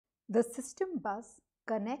The system bus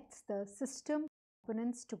connects the system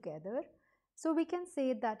components together. So we can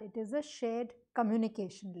say that it is a shared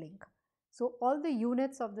communication link. So all the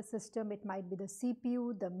units of the system, it might be the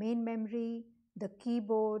CPU, the main memory, the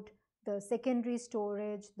keyboard, the secondary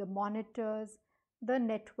storage, the monitors, the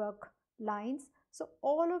network lines. So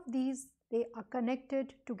all of these, they are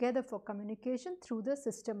connected together for communication through the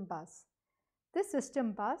system bus. This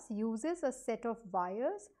system bus uses a set of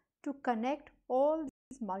wires to connect all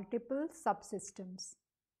these multiple subsystems.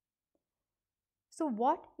 So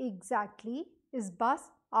what exactly is bus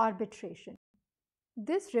arbitration?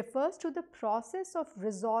 This refers to the process of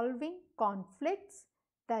resolving conflicts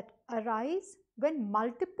that arise when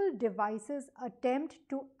multiple devices attempt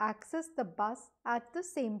to access the bus at the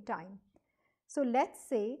same time. So let's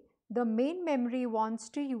say the main memory wants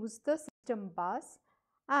to use the system bus,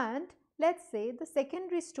 and let's say the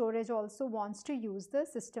secondary storage also wants to use the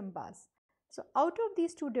system bus. So out of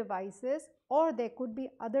these two devices, or there could be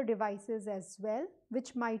other devices as well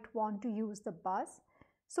which might want to use the bus.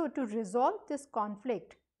 So to resolve this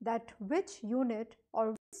conflict, that which unit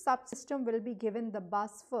or which subsystem will be given the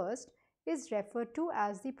bus first is referred to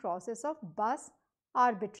as the process of bus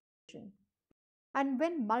arbitration. And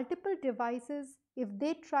when multiple devices, if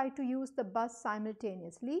they try to use the bus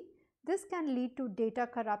simultaneously, this can lead to data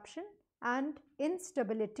corruption and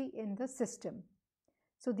instability in the system.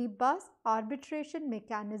 So the bus arbitration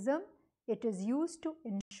mechanism, it is used to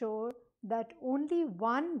ensure that only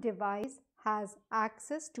one device has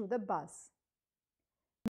access to the bus.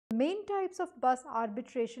 The main types of bus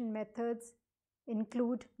arbitration methods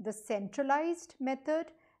include the centralized method,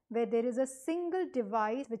 where there is a single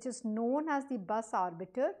device which is known as the bus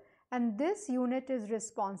arbiter, and this unit is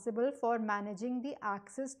responsible for managing the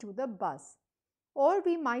access to the bus. Or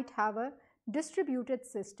we might have a distributed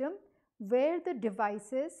system where the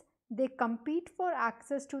devices, they compete for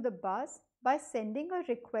access to the bus by sending a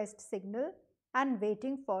request signal and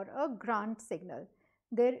waiting for a grant signal.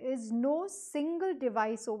 There is no single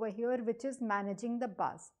device over here which is managing the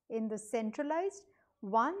bus. In the centralized,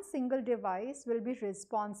 one single device will be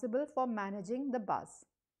responsible for managing the bus.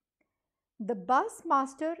 The bus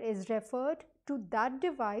master is referred to that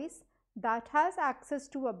device that has access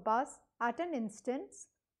to a bus at an instance,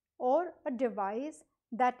 or a device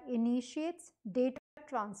that initiates data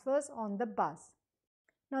transfers on the bus.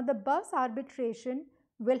 Now the bus arbitration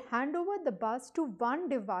will hand over the bus to one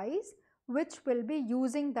device which will be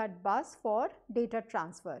using that bus for data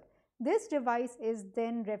transfer. This device is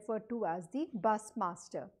then referred to as the bus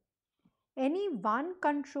master. Any one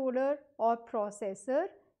controller or processor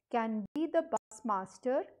can be the bus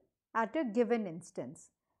master at a given instance,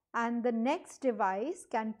 and the next device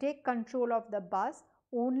can take control of the bus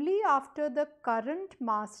only after the current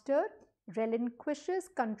master relinquishes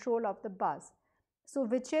control of the bus. So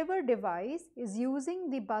whichever device is using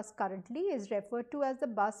the bus currently is referred to as the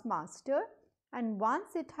bus master, and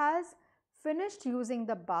once it has finished using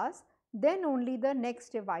the bus, then only the next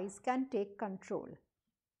device can take control.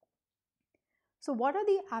 So what are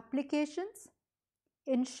the applications?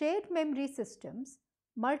 In shared memory systems,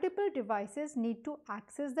 multiple devices need to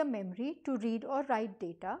access the memory to read or write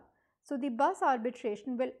data. So the bus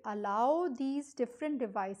arbitration will allow these different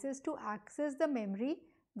devices to access the memory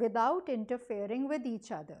without interfering with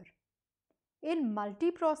each other. In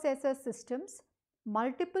multiprocessor systems,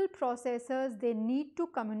 multiple processors, they need to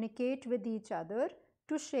communicate with each other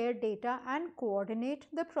to share data and coordinate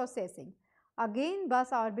the processing. Again,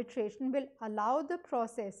 bus arbitration will allow the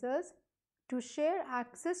processors to share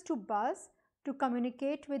access to bus to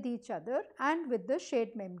communicate with each other and with the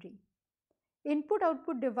shared memory.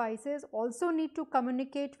 Input-output devices also need to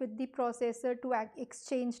communicate with the processor to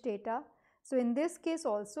exchange data. So in this case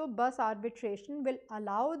also, bus arbitration will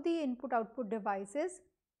allow the input-output devices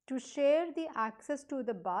to share the access to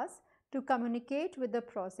the bus to communicate with the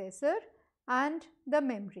processor and the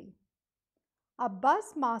memory. A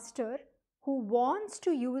bus master who wants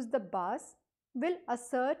to use the bus will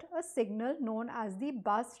assert a signal known as the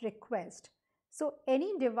bus request. So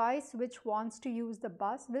any device which wants to use the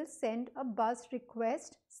bus will send a bus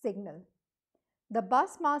request signal. The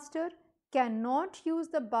bus master cannot use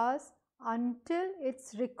the bus until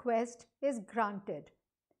its request is granted.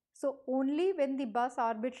 So only when the bus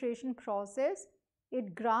arbitration process,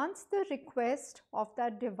 it grants the request of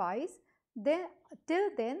that device, till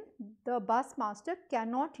then the bus master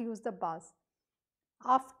cannot use the bus.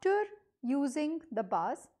 After using the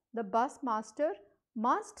bus master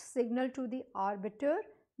must signal to the arbiter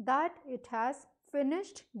that it has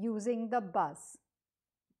finished using the bus.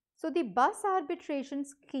 So the bus arbitration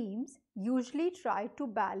schemes usually try to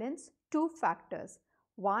balance two factors.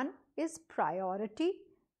 One is priority,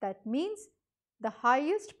 That means the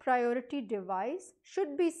highest priority device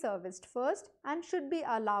should be serviced first and should be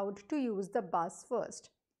allowed to use the bus first.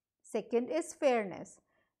 Second is fairness,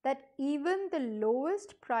 that even the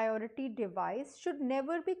lowest priority device should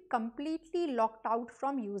never be completely locked out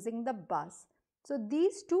from using the bus. So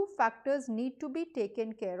these two factors need to be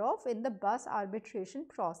taken care of in the bus arbitration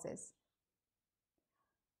process.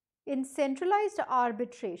 In centralized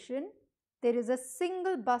arbitration, there is a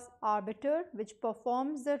single bus arbiter which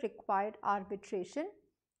performs the required arbitration.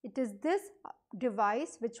 It is this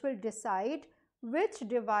device which will decide which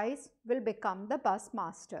device will become the bus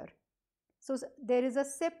master. So there is a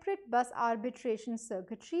separate bus arbitration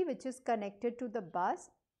circuitry which is connected to the bus.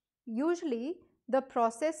 Usually the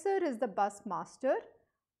processor is the bus master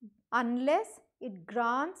unless it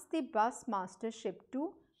grants the bus mastership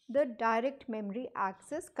to the direct memory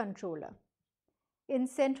access controller. In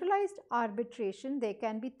centralized arbitration, there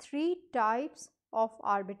can be three types of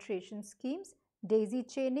arbitration schemes: daisy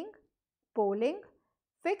chaining, polling,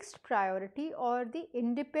 fixed priority, or the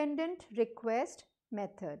independent request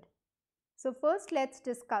method. So first let's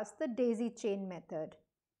discuss the daisy chain method.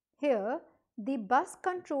 Here the bus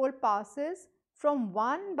control passes from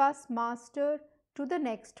one bus master to the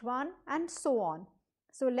next one and so on.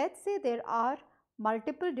 So let's say there are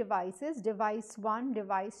multiple devices, device 1,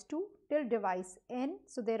 device 2 till device n.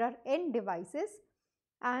 So there are n devices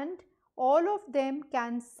and all of them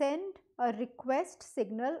can send a request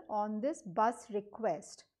signal on this bus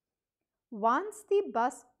request. Once the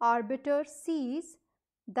bus arbiter sees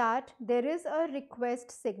that there is a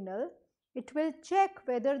request signal, it will check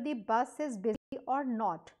whether the bus is busy or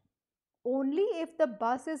not. Only if the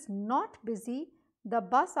bus is not busy, the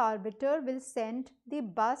bus arbiter will send the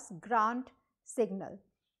bus grant signal.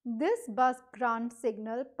 This bus grant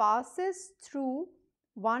signal passes through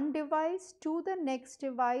one device to the next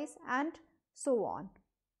device and so on.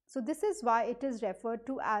 So this is why it is referred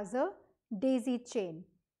to as a daisy chain.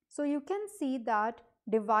 So you can see that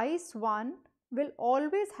device 1 will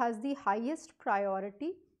always has the highest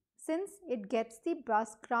priority since it gets the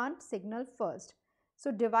bus grant signal first.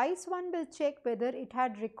 So device 1 will check whether it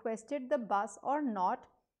had requested the bus or not.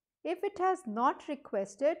 If it has not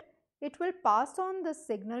requested, it will pass on the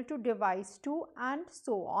signal to device 2 and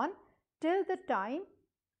so on till the time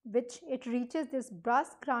which it reaches this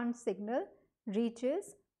bus grant signal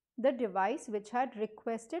reaches the device which had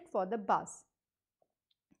requested for the bus.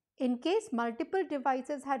 In case multiple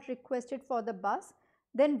devices had requested for the bus,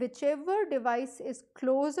 then whichever device is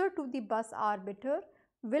closer to the bus arbiter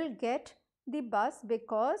will get the bus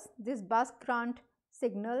because this bus grant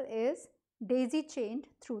signal is daisy chained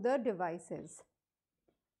through the devices.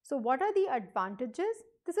 So what are the advantages?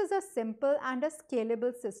 This is a simple and a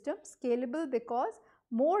scalable system. Scalable because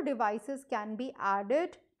more devices can be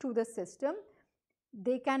added to the system.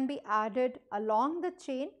 They can be added along the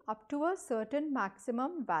chain up to a certain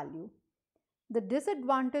maximum value. The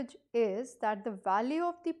disadvantage is that the value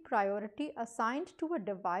of the priority assigned to a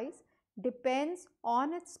device depends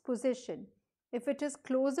on its position. If it is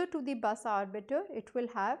closer to the bus arbiter, it will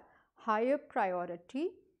have higher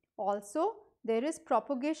priority. Also, there is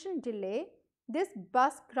propagation delay. This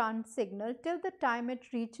bus grant signal till the time it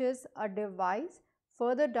reaches a device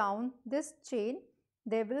further down this chain,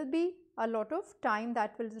 there will be a lot of time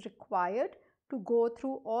that will be required to go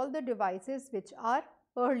through all the devices which are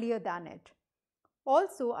earlier than it.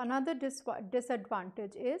 Also, another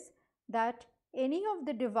disadvantage is that any of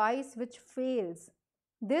the device which fails,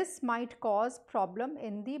 this might cause problem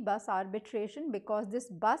in the bus arbitration because this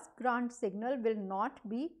bus grant signal will not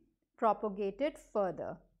be propagated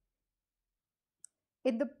further.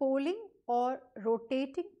 In the polling or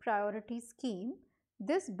rotating priority scheme,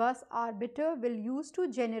 this bus arbiter will use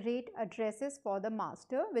to generate addresses for the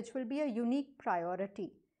master, which will be a unique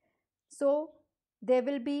priority. So there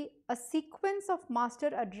will be a sequence of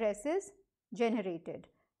master addresses generated.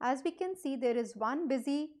 As we can see, there is one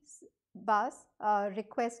busy bus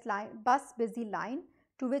request line, bus busy line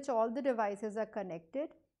to which all the devices are connected,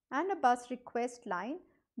 and a bus request line,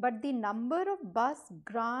 but the number of bus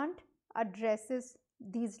grant addresses,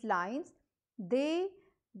 these lines, they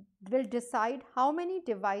will decide how many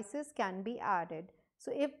devices can be added.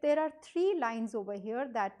 So if there are 3 lines over here,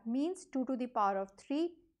 that means 2 to the power of 3,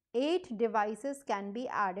 8 devices can be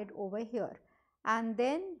added over here, and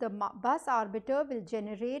then the bus arbiter will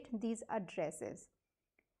generate these addresses.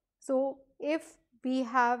 So if we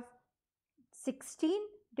have 16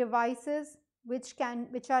 devices which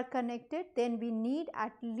are connected, then we need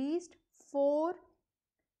at least 4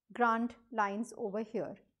 grant lines over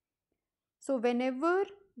here. So whenever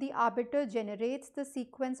the arbiter generates the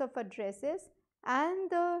sequence of addresses and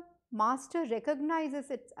the master recognizes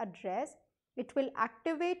its address, it will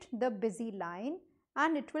activate the busy line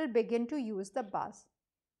and it will begin to use the bus.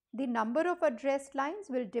 The number of address lines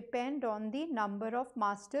will depend on the number of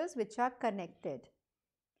masters which are connected.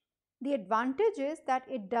 The advantage is that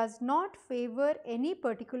it does not favor any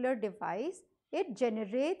particular device. It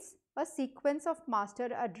generates a sequence of master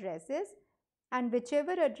addresses, and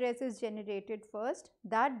whichever address is generated first,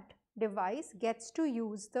 that device gets to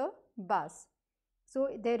use the bus.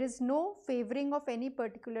 So there is no favoring of any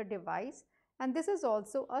particular device, and this is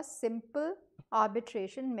also a simple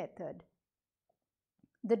arbitration method.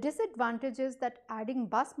 The disadvantage is that adding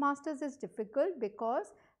bus masters is difficult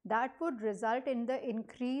because that would result in the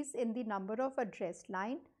increase in the number of address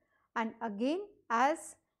line, and again,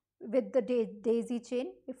 as with the daisy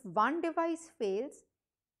chain, if one device fails,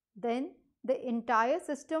 then the entire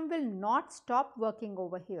system will not stop working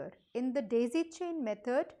over here. In the daisy chain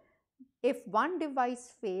method, if one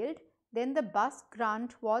device failed, then the bus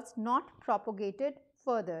grant was not propagated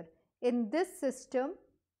further. In this system,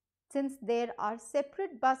 since there are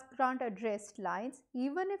separate bus grant address lines,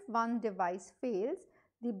 even if one device fails,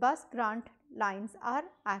 the bus grant lines are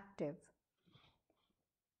active.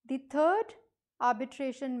 The third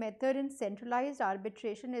arbitration method in centralized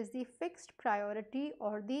arbitration is the fixed priority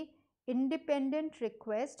or the independent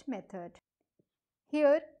request method.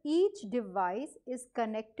 Here, each device is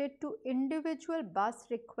connected to individual bus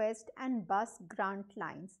request and bus grant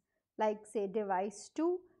lines. Like say device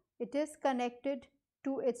 2, it is connected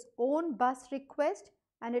to its own bus request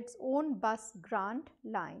and its own bus grant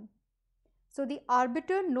line. So the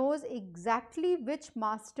arbiter knows exactly which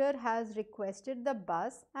master has requested the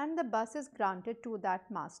bus and the bus is granted to that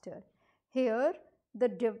master. Here,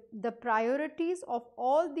 the priorities of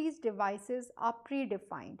all these devices are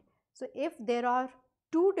predefined. So if there are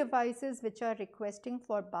two devices which are requesting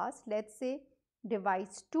for bus, let's say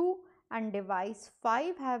device 2 and device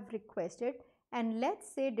 5 have requested, and let's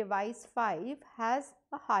say device 5 has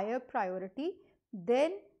a higher priority,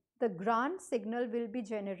 then the grant signal will be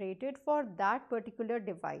generated for that particular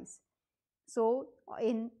device. So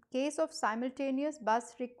in case of simultaneous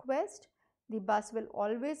bus request, the bus will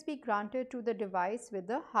always be granted to the device with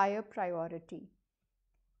a higher priority.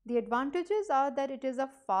 The advantages are that it is a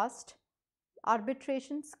fast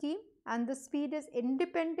arbitration scheme and the speed is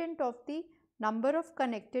independent of the number of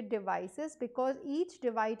connected devices because each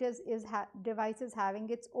device is having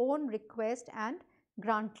its own request and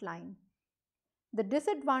grant line. The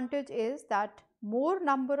disadvantage is that more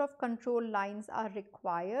number of control lines are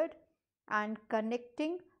required and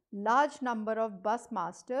connecting large number of bus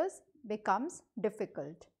masters becomes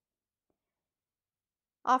difficult.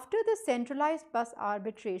 After the centralized bus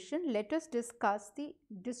arbitration, let us discuss the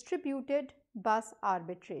distributed bus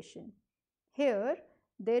arbitration. Here,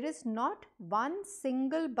 there is not one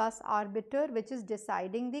single bus arbiter which is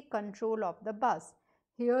deciding the control of the bus.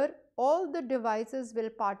 Here, all the devices will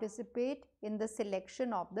participate in the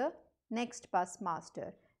selection of the next bus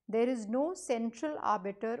master. There is no central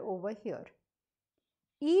arbiter over here.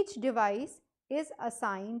 Each device is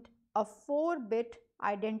assigned a 4-bit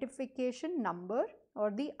identification number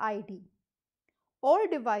or the ID. All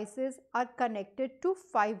devices are connected to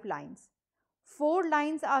 5 lines. 4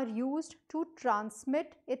 lines are used to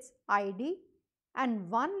transmit its ID and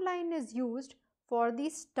 1 line is used for the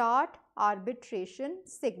start arbitration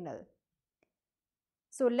signal.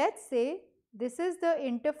 So let's say this is the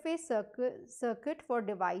interface circuit for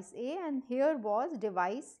device A and here was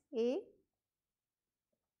device A,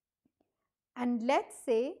 and let's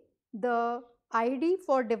say the ID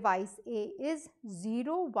for device A is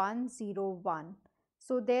 0101.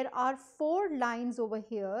 So there are 4 lines over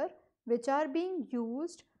here which are being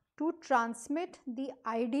used to transmit the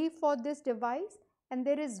ID for this device, and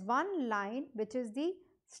there is 1 line which is the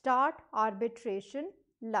start arbitration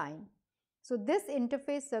line. So this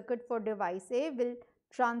interface circuit for device A will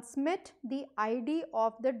transmit the ID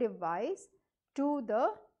of the device to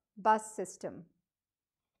the bus system.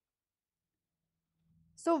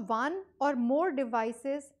 So one or more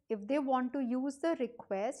devices, if they want to use the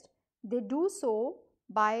request, they do so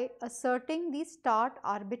by asserting the start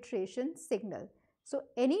arbitration signal. So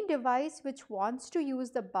any device which wants to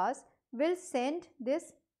use the bus will send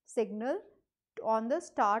this signal on the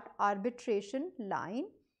start arbitration line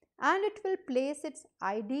and it will place its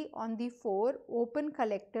ID on the 4 open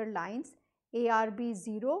collector lines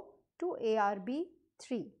ARB0 to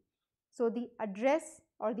ARB3. So the address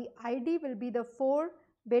or the ID will be the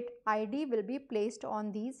 4-bit ID will be placed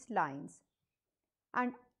on these lines.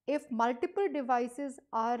 And if multiple devices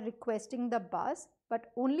are requesting the bus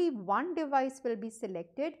but only one device will be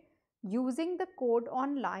selected, using the code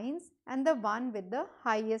on lines and the one with the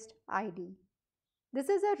highest ID. This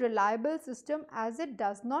is a reliable system as it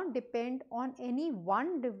does not depend on any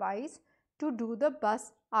one device to do the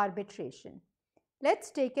bus arbitration. Let's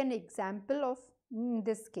take an example of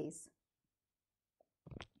this case.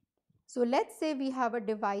 So let's say we have a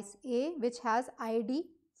device A which has ID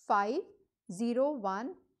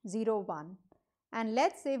 50101, and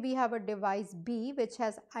let's say we have a device B which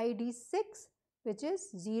has ID 6 which is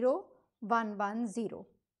 0110.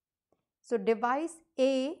 So device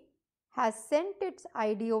A has sent its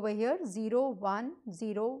ID over here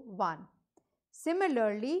 0101.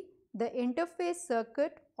 Similarly, the interface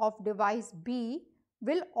circuit of device B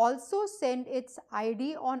will also send its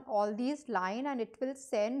ID on all these lines and it will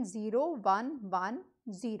send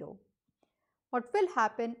 0110. What will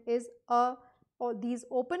happen is these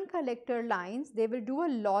open collector lines, they will do a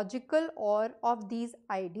logical OR of these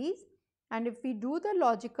IDs, and if we do the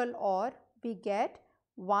logical OR, we get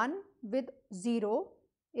 1 with 0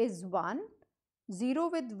 is 1, 0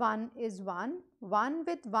 with 1 is 1, 1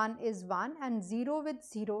 with 1 is 1, and 0 with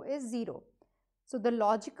 0 is 0. So the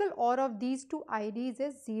logical OR of these two IDs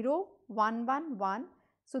is 0, 1, 1, 1.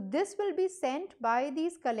 So this will be sent by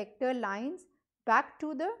these collector lines back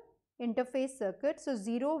to the interface circuit. So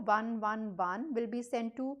 0, 1, 1, 1 will be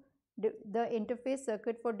sent to the interface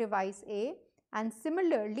circuit for device A, and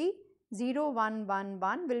similarly 0, 1, 1,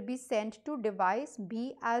 1 will be sent to device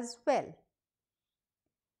B as well.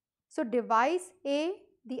 So device A,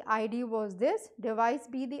 the ID was this, device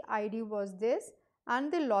B, the ID was this,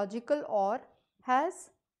 and the logical OR has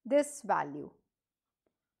this value.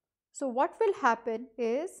 So what will happen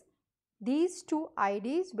is these two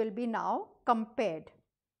IDs will be now compared.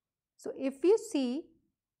 So if you see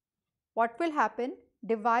what will happen,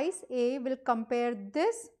 device A will compare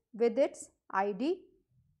this with its ID,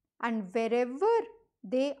 and wherever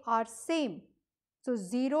they are same, so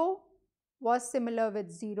 0 was similar with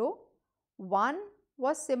 0, 1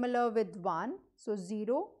 was similar with 1, so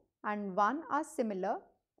 0 and 1 are similar,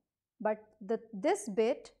 but this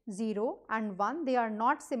bit 0 and 1, they are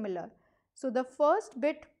not similar. So the first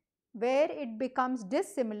bit where it becomes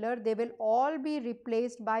dissimilar, they will all be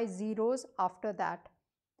replaced by zeros after that.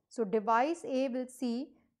 So device A will see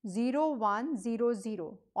 0, 1, 0,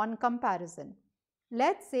 0 on comparison.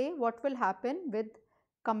 Let's say what will happen with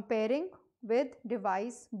comparing with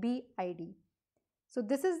device B ID. So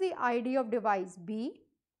this is the ID of device B.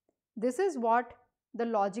 This is what the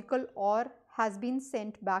logical OR has been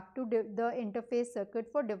sent back to the interface circuit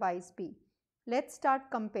for device B. Let's start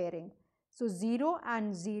comparing. So 0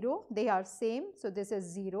 and 0, they are same. So this is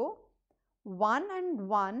 0. 1 and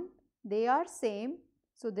 1, they are same.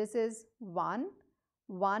 So this is 1.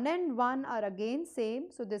 1 and 1 are again same.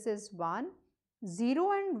 So this is 1.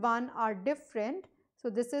 0 and 1 are different. So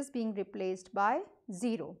this is being replaced by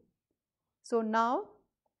 0. So now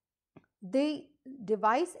the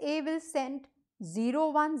device A will send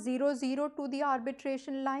 0100 to the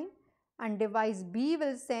arbitration line, and device B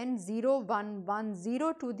will send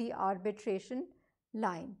 0110 to the arbitration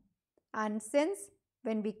line. And since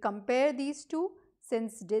when we compare these two,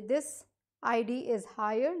 since this ID is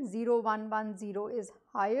higher, 0110 is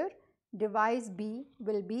higher, device B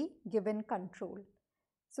will be given control.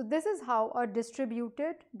 So this is how a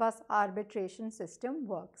distributed bus arbitration system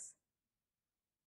works.